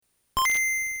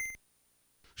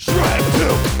Shrek 2,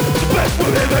 the best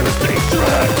movie I've ever seen.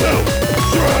 Shrek 2,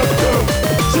 Shrek 2,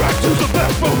 Shrek 2's the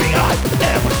best movie I've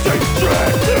ever seen.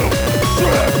 Shrek 2,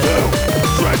 Shrek 2,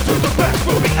 Shrek 2's the best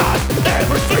movie I've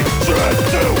ever seen. Shrek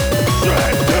 2,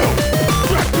 Shrek 2,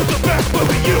 Shrek 2's the best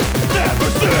movie you've never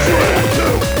seen. Shrek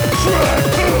 2, Shrek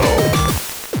 2.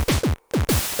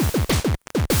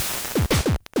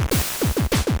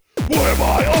 Where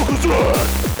my Uncle Shrek?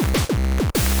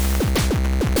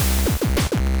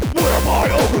 Where my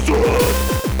Uncle Shrek?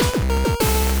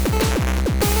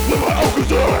 Where my Uncle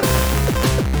Shrek?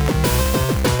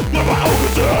 Where my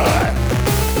Uncle Shrek?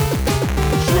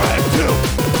 Shrek 2,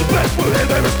 the best movie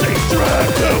I've ever seen. Shrek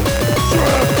 2,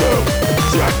 Shrek 2,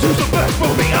 Shrek 2's the best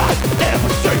movie I've ever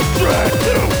seen. Shrek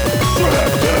 2,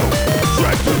 Shrek 2,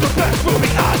 Shrek 2's the best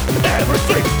movie I've ever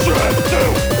seen. Shrek 2,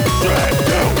 Shrek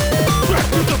 2, Shrek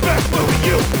 2's the best movie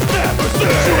you've never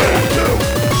seen. Shrek 2,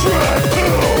 Shrek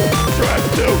 2, Shrek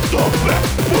 2's the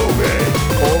best movie.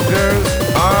 Ogres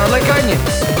are like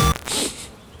onions.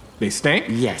 They stink?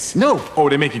 Yes. No. Oh,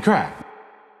 they make you cry.